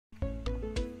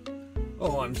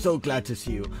Oh, I'm so glad to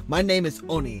see you. My name is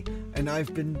Oni, and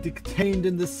I've been detained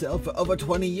in this cell for over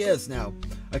 20 years now.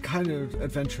 A kind of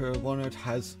adventurer Warner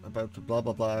has about blah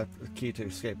blah blah, the key to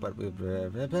escape, but blah, blah,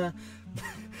 blah, blah.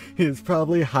 He's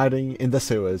probably hiding in the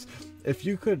sewers. If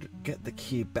you could get the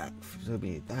key back to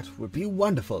me, that would be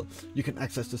wonderful. You can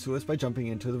access the sewers by jumping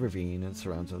into the ravine and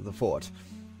surrounds of the fort.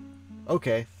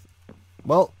 Okay.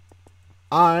 Well,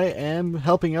 I am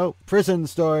helping out Prison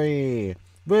Story.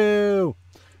 Woo!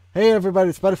 Hey everybody,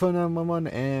 it's Butterfly 911,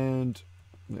 and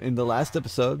in the last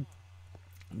episode,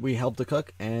 we helped the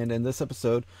cook, and in this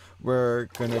episode, we're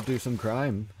gonna do some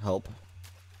crime help.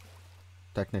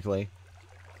 Technically.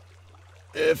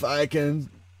 If I can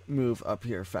move up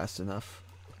here fast enough.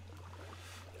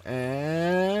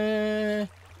 And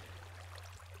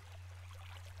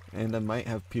I might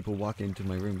have people walk into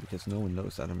my room because no one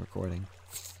knows that I'm recording.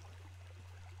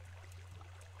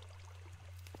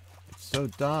 It's so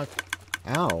dark.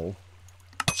 Ow.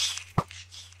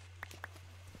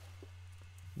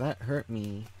 That hurt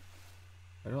me.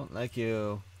 I don't like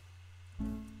you.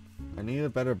 I need a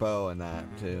better bow in that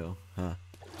too. Huh.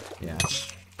 Yeah.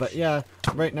 But yeah,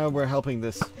 right now we're helping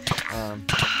this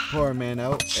poor man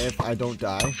out if I don't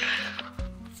die.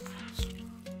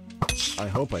 I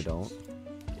hope I don't.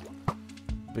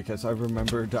 Because I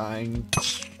remember dying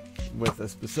with a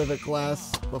specific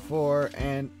glass before,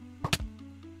 and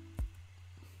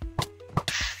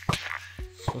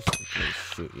supposed to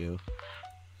shoot you.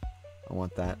 I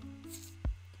want that.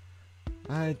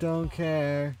 I don't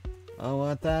care. I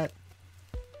want that.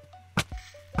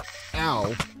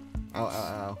 Ow. Ow, ow,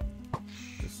 ow.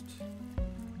 Just...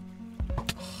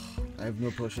 I have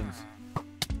no potions.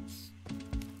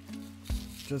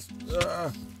 Just...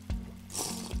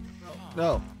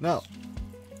 No, no.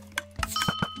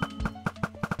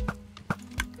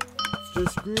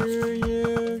 Just screw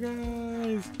you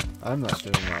guys. I'm not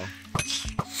doing well.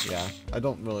 Yeah, I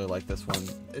don't really like this one.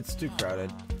 It's too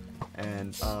crowded.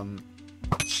 And,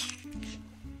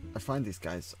 I find these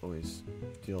guys always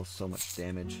deal so much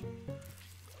damage.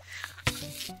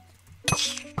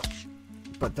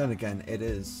 But then again, it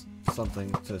is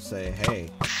something to say, hey,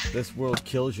 this world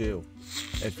kills you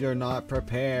if you're not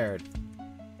prepared.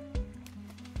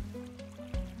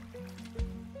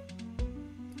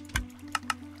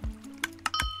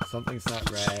 Something's not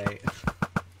right.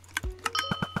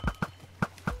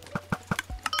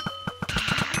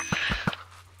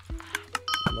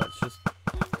 Let's just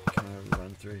kind of run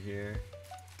through here.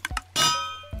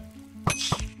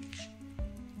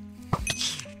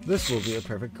 This will be a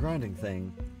perfect grinding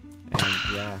thing. And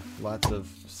yeah, lots of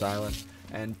silence.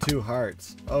 And 2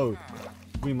 hearts. Oh,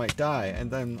 we might die, and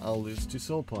then I'll lose 2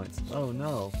 soul points. Oh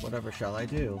no, whatever shall I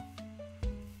do?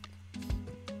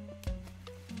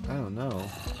 I don't know.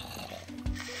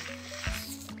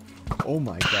 Oh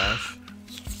my gosh.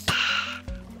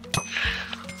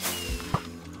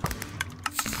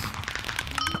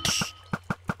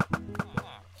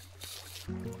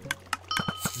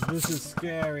 This is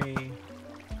scary.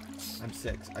 I'm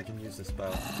 6. I can use this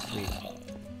bow. Sweet.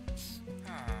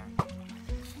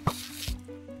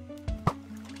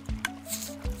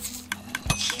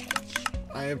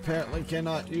 I apparently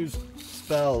cannot use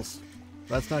spells.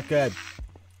 That's not good.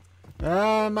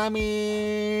 Ah, mommy!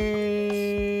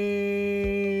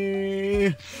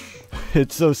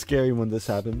 It's so scary when this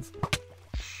happens.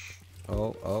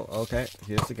 Oh, okay.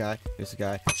 Here's the guy. Here's the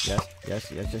guy. Yes,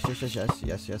 yes, yes, yes, yes, yes, yes,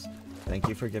 yes, yes. Thank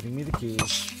you for giving me the key.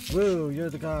 Woo, you're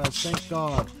the god. Thank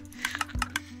God.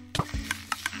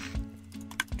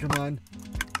 Come on.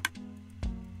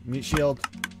 Meat shield.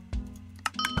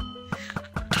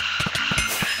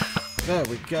 There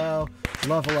we go.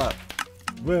 Level up.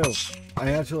 Woo.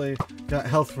 I actually got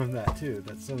health from that too.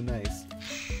 That's so nice.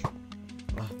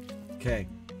 Okay.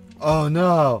 Oh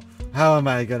no! How am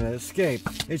I gonna escape?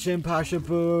 It's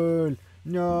impossible!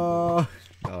 No!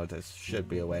 Oh, there should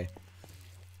be a way.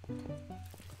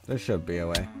 There should be a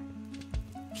way.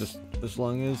 Just as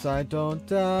long as I don't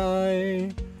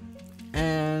die.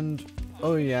 And...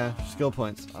 oh yeah, skill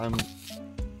points. I'm...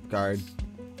 guard.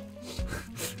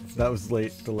 That was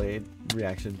delayed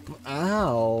reaction.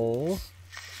 Ow!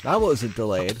 That wasn't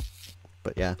delayed.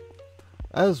 But yeah.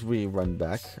 As we run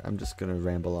back, I'm just gonna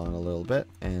ramble on a little bit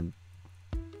and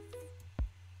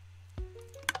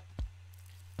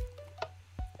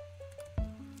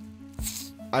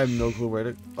I have no clue where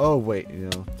to. Oh wait, you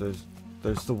know,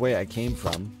 there's the way I came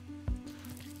from,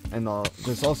 and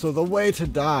there's also the way to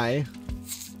die.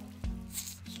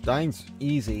 Dying's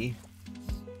easy.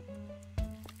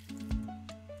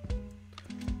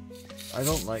 I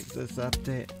don't like this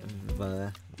update.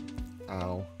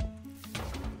 Ow.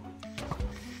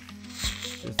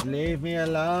 Just leave me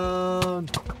alone.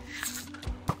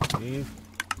 Leave.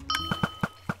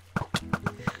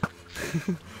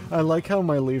 I like how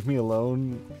my leave me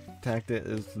alone tactic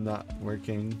is not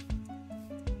working.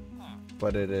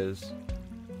 But it is.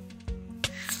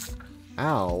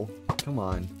 Ow. Come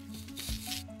on.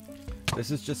 This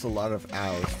is just a lot of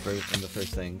ows in the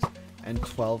first things. And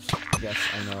 12s, yes,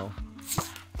 I know.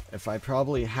 If I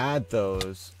probably had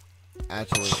those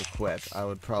actually equipped, I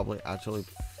would probably actually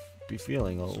be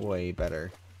feeling way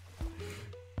better.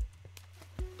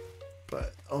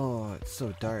 But, oh, it's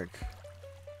so dark.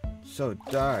 So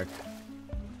dark.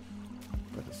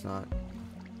 But it's not.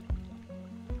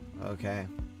 Okay,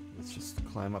 let's just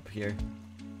climb up here.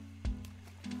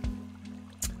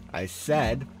 I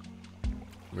said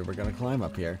we were gonna climb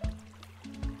up here.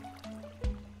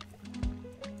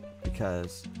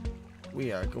 Because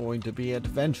we are going to be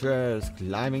adventurers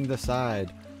climbing the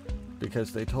side.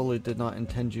 Because they totally did not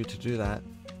intend you to do that.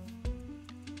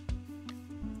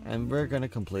 And we're gonna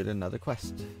complete another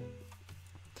quest.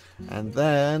 And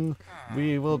then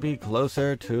we will be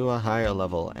closer to a higher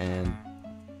level and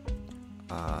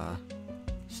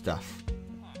stuff.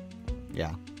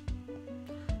 Yeah.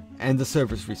 And the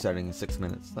server's resetting in 6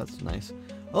 minutes. That's nice.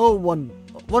 Oh,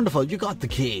 wonderful. You got the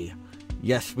key.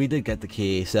 Yes, we did get the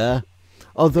key, sir.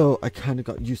 Although I kind of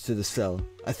got used to the cell.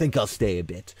 I think I'll stay a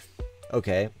bit.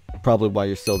 Okay. Probably why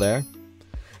you're still there.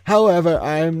 However,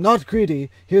 I'm not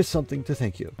greedy. Here's something to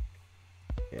thank you.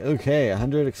 Okay,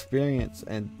 100 experience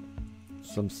and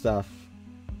some stuff.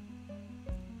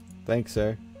 Thanks,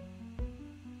 sir.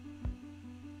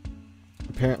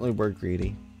 Apparently we're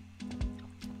greedy.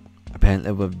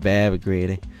 Apparently we're very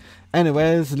greedy.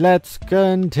 Anyways, let's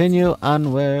continue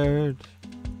onward.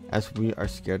 As we are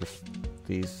scared of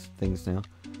these things now.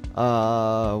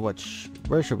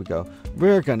 Where should we go?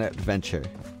 We're gonna adventure.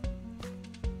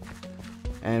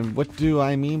 And what do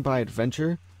I mean by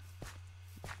adventure?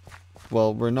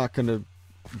 Well, we're not gonna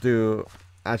do...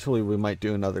 Actually, we might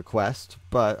do another quest,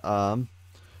 but I'm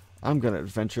gonna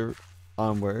adventure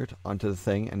onward onto the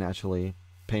thing and actually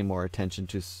pay more attention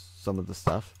to some of the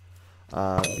stuff.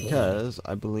 Because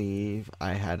I believe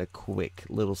I had a quick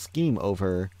little scheme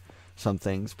over some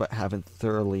things, but haven't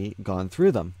thoroughly gone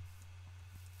through them.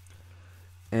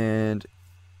 And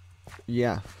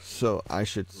yeah, so I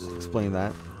should explain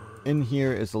that. In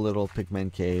here is a little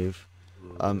pigman cave.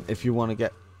 If you want to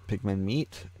get pigman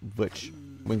meat, which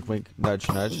wink wink nudge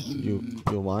nudge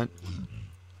you'll want,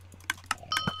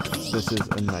 this is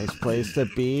a nice place to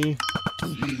be.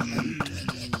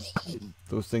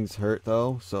 Those things hurt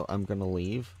though, so I'm gonna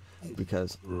leave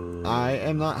because I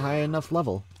am not high enough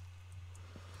level.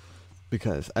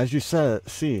 Because as you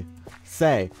see,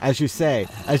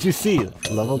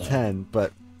 level 10,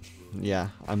 but yeah,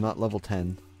 I'm not level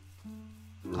 10.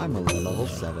 I'm a level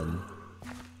 7.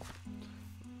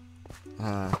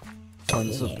 Fun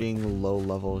of being low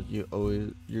level,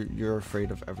 you're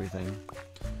afraid of everything.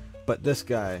 But this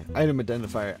guy, item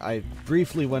identifier, I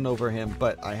briefly went over him,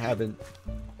 but I haven't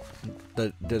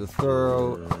did a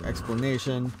thorough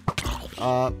explanation,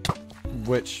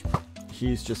 which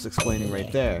he's just explaining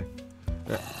right there.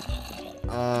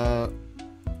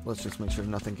 Let's just make sure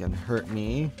nothing can hurt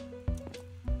me.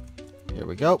 Here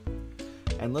we go.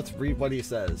 And let's read what he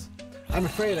says. I'm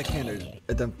afraid I can't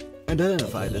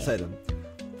identify this item.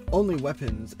 Only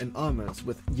weapons and armors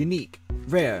with unique,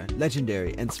 rare,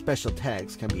 legendary, and special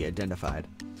tags can be identified.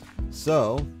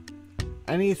 So,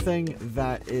 anything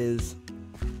that is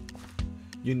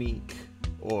unique,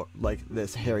 or like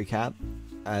this hairy cap,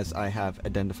 as I have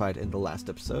identified in the last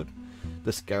episode,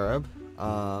 the scarab,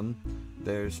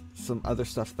 there's some other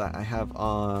stuff that I have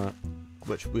on,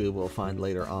 which we will find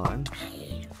later on,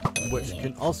 which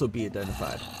can also be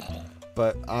identified.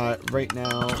 But right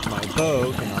now, my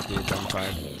bow cannot be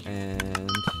identified, and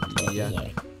yeah,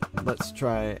 let's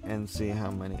try and see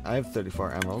how many. I have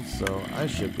 34 emeralds, so I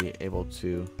should be able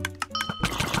to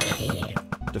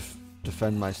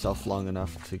defend myself long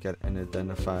enough to get an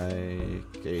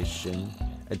identification.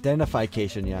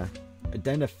 Identification, yeah.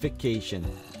 Identification.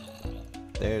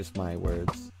 There's my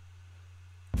words.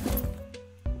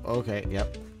 Okay,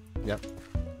 yep.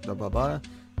 Blah, blah, blah.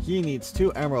 He needs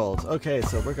 2 emeralds. Okay,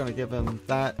 so we're gonna give him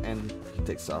that, and he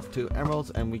takes off 2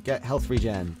 emeralds, and we get health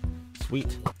regen.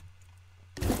 Sweet.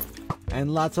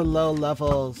 And lots of low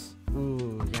levels.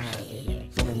 Ooh, yeah.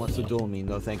 Someone wants to duel me.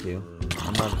 No, thank you.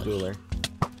 I'm not a dueler.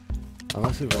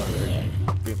 Unless we want to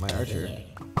beat my archer.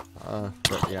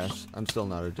 But yes, I'm still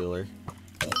not a dueler.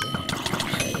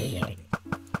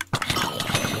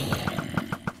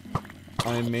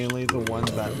 I'm mainly the one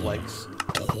that likes,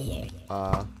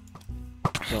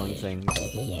 killing things,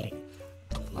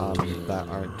 that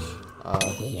aren't,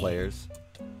 players.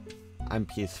 I'm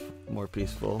more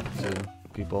peaceful to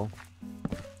people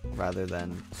rather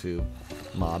than to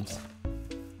mobs.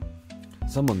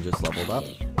 Someone just leveled up.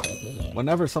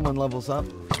 Whenever someone levels up,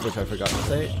 which I forgot to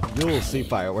say, you'll see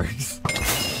fireworks.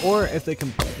 Or if they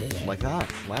can, like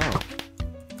that. Wow.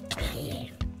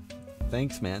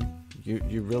 Thanks, man.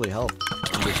 You really helped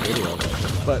in this video.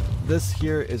 But this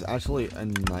here is actually a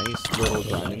nice little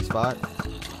grinding spot.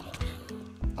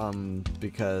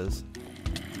 Because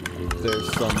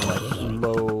there's some like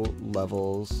low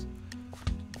levels,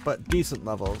 but decent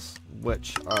levels,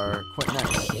 which are quite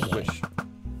nice, which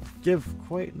give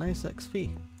quite nice XP.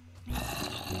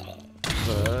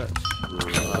 But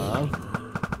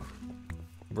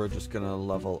we're just gonna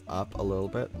level up a little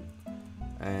bit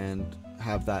and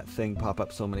have that thing pop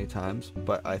up so many times.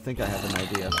 But I think I have an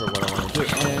idea for what I want to do.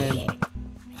 And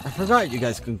I forgot you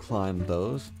guys can climb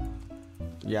those.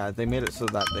 Yeah, they made it so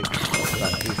that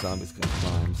these zombies can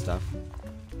climb stuff.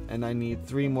 And I need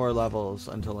 3 more levels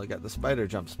until I get the spider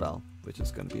jump spell, which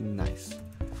is going to be nice.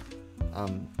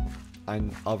 I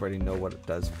already know what it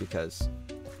does because,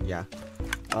 yeah.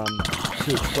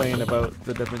 To explain about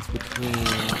the difference between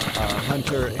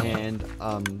Hunter and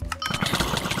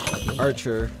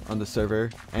Archer on the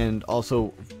server, and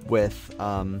also with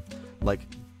like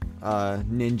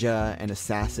Ninja and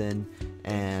Assassin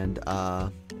and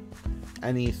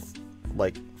any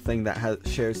like thing that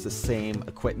shares the same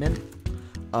equipment.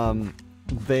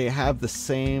 They have the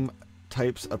same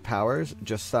types of powers,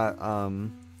 just that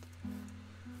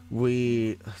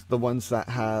the ones that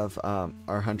have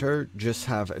our Hunter just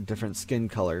have a different skin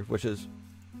color, which is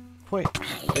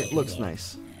it looks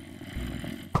nice.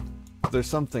 There's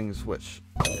some things which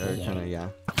are kind of, yeah.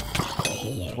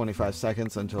 25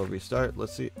 seconds until restart.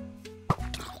 Let's see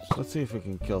if we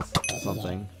can kill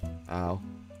something. Ow.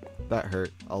 That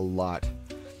hurt a lot.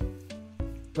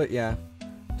 But yeah,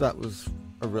 that was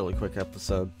a really quick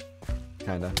episode.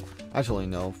 Kinda. Actually,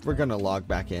 no. We're gonna log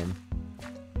back in.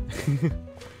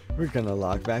 We're gonna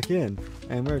log back in.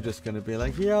 And we're just gonna be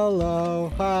like,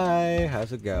 YOLO! Hi!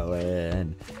 How's it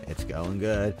going? It's going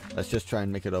good. Let's just try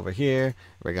and make it over here.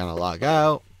 We're gonna log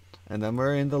out. And then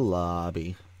we're in the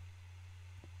lobby.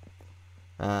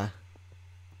 It's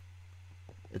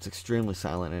extremely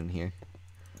silent in here.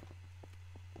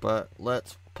 But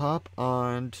let's pop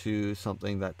on to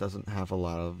something that doesn't have a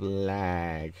lot of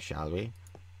lag, shall we?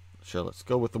 Sure, let's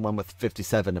go with the one with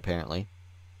 57 apparently.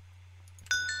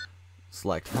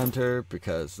 Select Hunter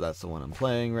because that's the one I'm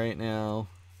playing right now.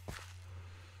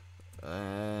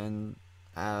 And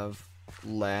have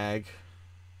lag.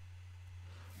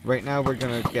 Right now we're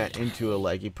gonna get into a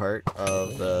laggy part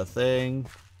of the thing.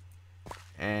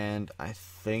 And I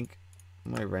think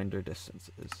my render distance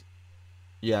is...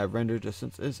 Yeah, render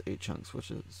distance is 8 chunks,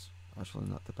 which is actually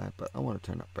not that bad, but I want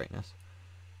to turn up brightness.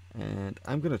 And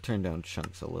I'm going to turn down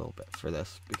chunks a little bit for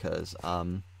this, because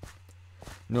no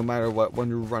matter what, when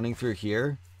you're running through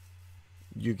here,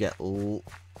 you get...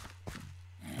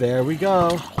 There we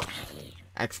go!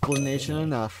 Explanation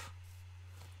enough.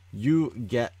 You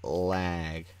get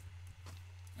lag.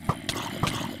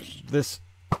 This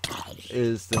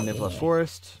is the Nivla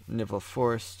Forest. Nivla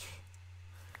Forest...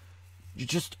 You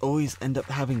just always end up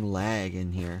having lag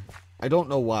in here. I don't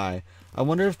know why. I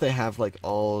wonder if they have like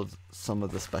some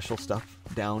of the special stuff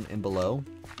down and below.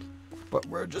 But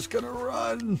we're just gonna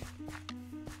run!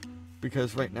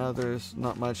 Because right now there's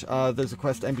not much. There's a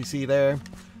quest NPC there.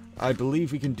 I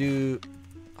believe we can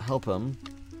help him.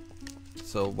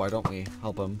 So why don't we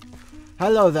help him?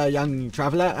 Hello there, young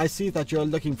traveler. I see that you're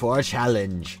looking for a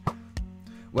challenge.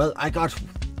 Well, I got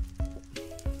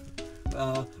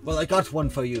one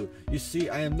for you. You see,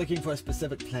 I am looking for a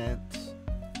specific plant.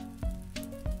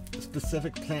 A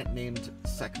specific plant named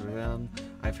Saccharum.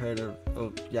 I've heard of...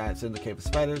 Oh, yeah, it's in the Cave of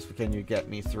Spiders. Can you get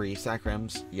me 3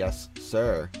 Sacrams? Yes,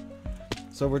 sir.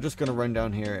 So we're just gonna run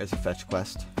down here as a fetch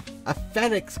quest. A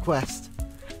FedEx quest!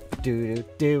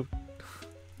 Do-do-do.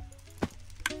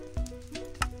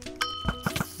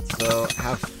 So,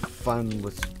 have fun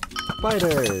with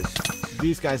spiders!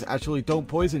 These guys actually don't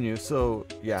poison you, so,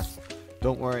 yeah.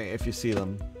 Don't worry if you see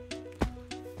them.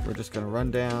 We're just gonna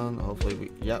run down. Hopefully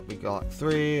we got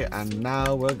 3, and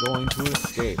now we're going to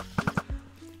escape.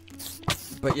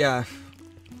 But yeah,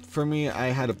 for me, I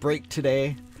had a break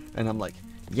today, and I'm like,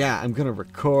 yeah, I'm gonna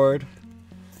record.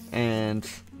 And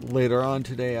later on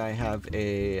today, I have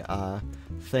a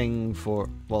thing for,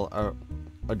 well,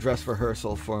 a dress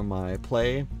rehearsal for my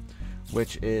play,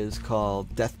 which is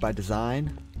called Death by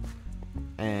Design.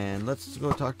 And let's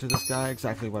go talk to this guy.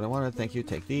 Exactly what I wanted. Thank you.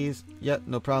 Take these. Yep,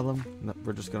 no problem. No,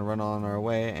 we're just gonna run on our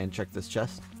way and check this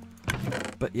chest.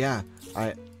 But yeah,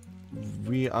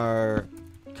 we are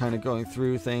kind of going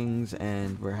through things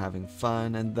and we're having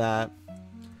fun and that.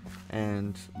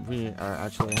 And we are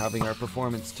actually having our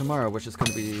performance tomorrow, which is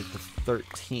going to be the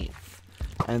 13th.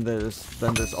 And there's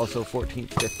also 14th,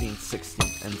 15th,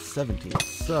 16th, and 17th.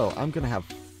 So I'm going to have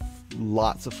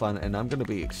lots of fun, and I'm going to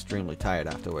be extremely tired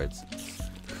afterwards.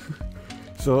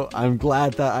 So I'm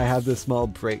glad that I have this small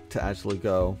break to actually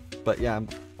go. But yeah,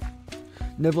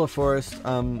 Nibbler Forest,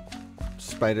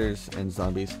 spiders and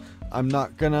zombies. I'm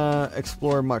not going to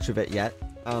explore much of it yet.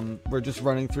 We're just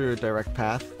running through a direct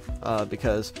path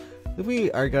because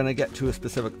we are going to get to a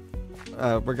specific...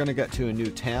 we're going to get to a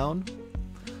new town.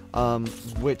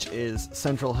 Which is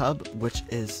Central Hub, which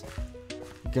is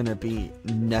gonna be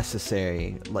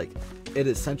necessary. Like, it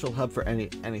is Central Hub for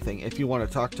anything. If you want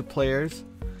to talk to players,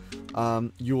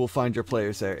 you will find your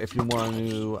players there. If you want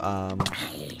to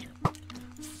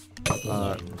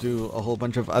do a whole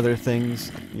bunch of other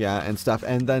things, yeah, and stuff.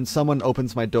 And then someone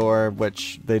opens my door,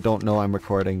 which they don't know I'm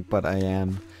recording, but I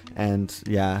am. And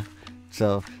yeah,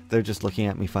 so they're just looking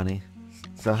at me funny.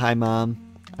 So hi, Mom,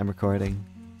 I'm recording.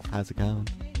 How's it going?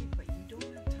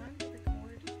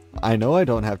 I know I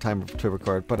don't have time to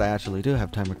record, but I actually do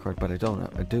have time to record, but I don't.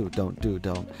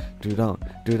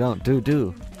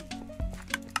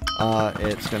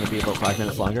 It's gonna be about 5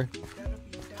 minutes longer.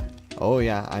 Oh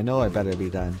yeah, I know I better be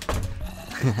done.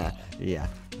 Yeah,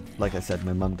 like I said,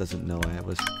 my mom doesn't know I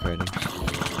was recording.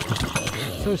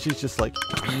 So she's just like,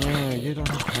 yeah, you don't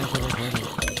have time for recording.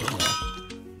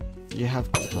 You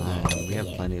have time, we have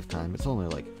plenty of time. It's only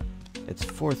like, it's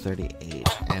 4:38,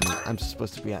 and I'm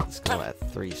supposed to be at school at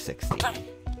 3:60.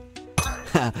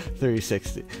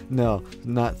 3:60. No,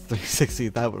 not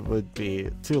 3:60. That would be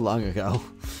too long ago.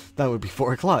 That would be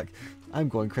 4 o'clock. I'm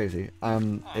going crazy.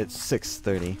 It's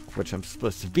 6:30, which I'm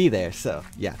supposed to be there. So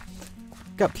yeah,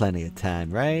 got plenty of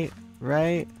time, right?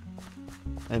 Right.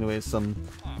 Anyways, some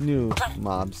new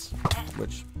mobs,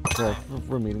 which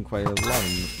we're meeting quite a lot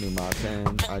of new mobs,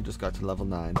 and I just got to level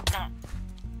 9.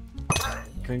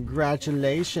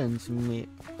 Congratulations, me.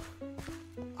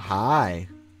 Hi.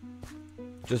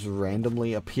 Just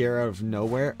randomly appear out of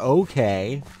nowhere?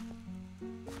 Okay.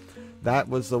 That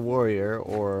was the warrior,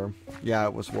 or... yeah,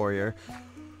 it was warrior.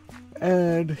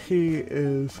 And he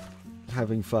is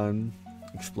having fun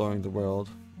exploring the world.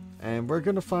 And we're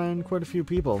gonna find quite a few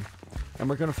people. And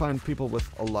we're gonna find people with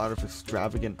a lot of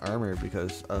extravagant armor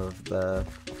because of the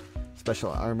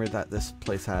special armor that this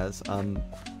place has.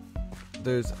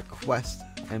 There's a quest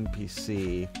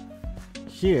NPC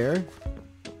here,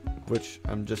 which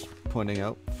I'm just pointing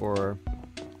out for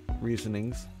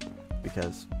reasonings,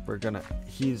 because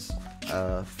he's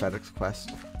a FedEx quest.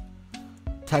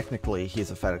 Technically, he's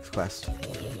a FedEx quest.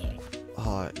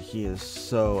 Oh, he is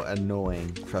so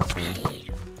annoying, trust me.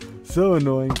 So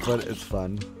annoying, but it's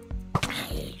fun.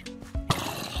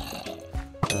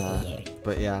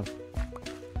 But yeah.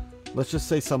 Let's just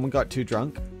say someone got too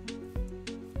drunk.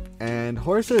 And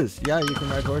horses! Yeah, you can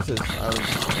ride horses. I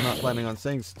was not planning on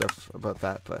saying stuff about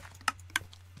that, but...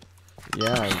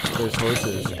 yeah, there's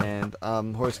horses. And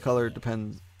horse color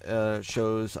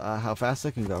shows how fast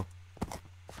they can go.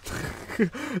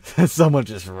 Someone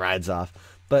just rides off.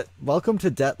 But welcome to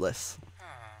Debtless.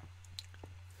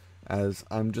 As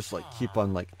I'm just like keep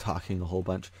on like talking a whole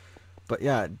bunch. But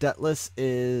yeah, Debtless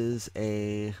is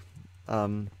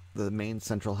the main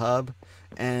central hub,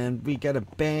 and we get a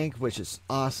bank, which is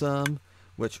awesome,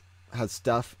 which has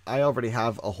stuff. I already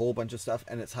have a whole bunch of stuff,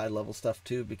 and it's high level stuff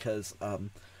too, because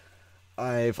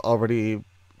I've already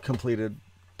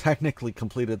technically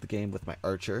completed the game with my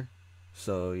archer.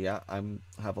 So yeah, I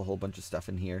have a whole bunch of stuff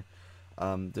in here.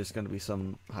 There's going to be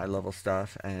some high level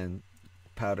stuff and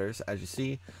powders, as you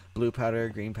see. Blue powder,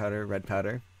 green powder, red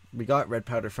powder. We got red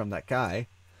powder from that guy,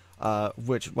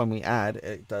 which when we add,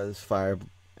 it does fire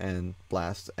and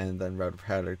blast, and then red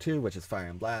powder 2, which is fire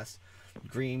and blast.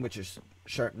 Green, which is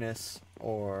sharpness,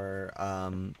 or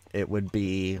it would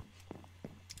be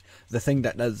the thing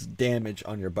that does damage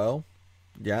on your bow.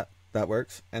 Yeah, that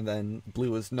works. And then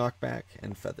blue is knockback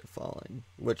and feather falling,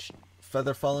 which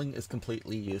feather falling is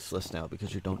completely useless now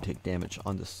because you don't take damage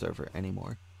on this server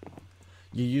anymore.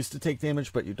 You used to take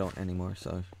damage, but you don't anymore,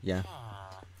 so yeah.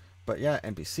 But yeah,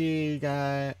 NPC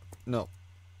guy, no,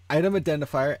 item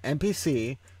identifier,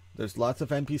 NPC. There's lots of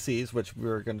NPCs, which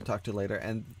we're going to talk to later,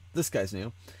 and this guy's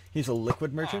new. He's a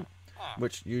liquid merchant,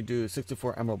 which you do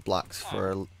 64 emerald blocks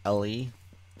for LE,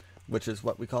 which is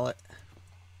what we call it.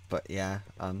 But yeah,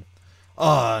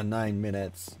 9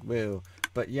 minutes, woo.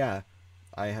 But yeah,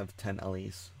 I have 10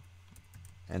 LEs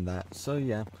and that, so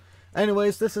yeah.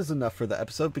 Anyways, this is enough for the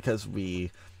episode because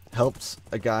we helped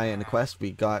a guy in a quest.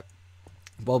 We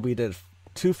did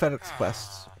 2 FedEx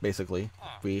quests, basically.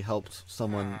 We helped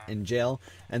someone in jail,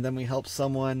 and then we helped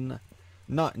someone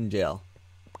not in jail.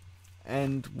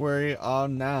 And we are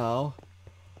now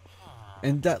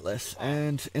in Debtless,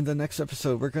 and in the next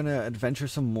episode we're gonna adventure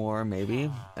some more,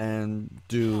 maybe, and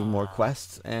do more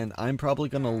quests, and I'm probably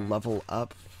gonna level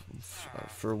up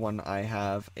for when I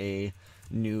have a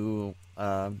new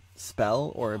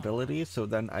spell or ability, so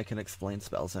then I can explain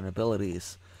spells and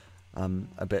abilities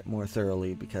a bit more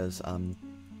thoroughly, because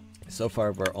so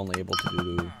far we're only able to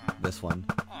do this one,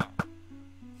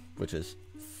 which is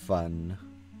fun.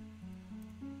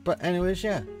 But anyways,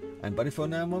 yeah, I'm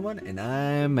Buddy4911, and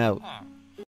I'm out.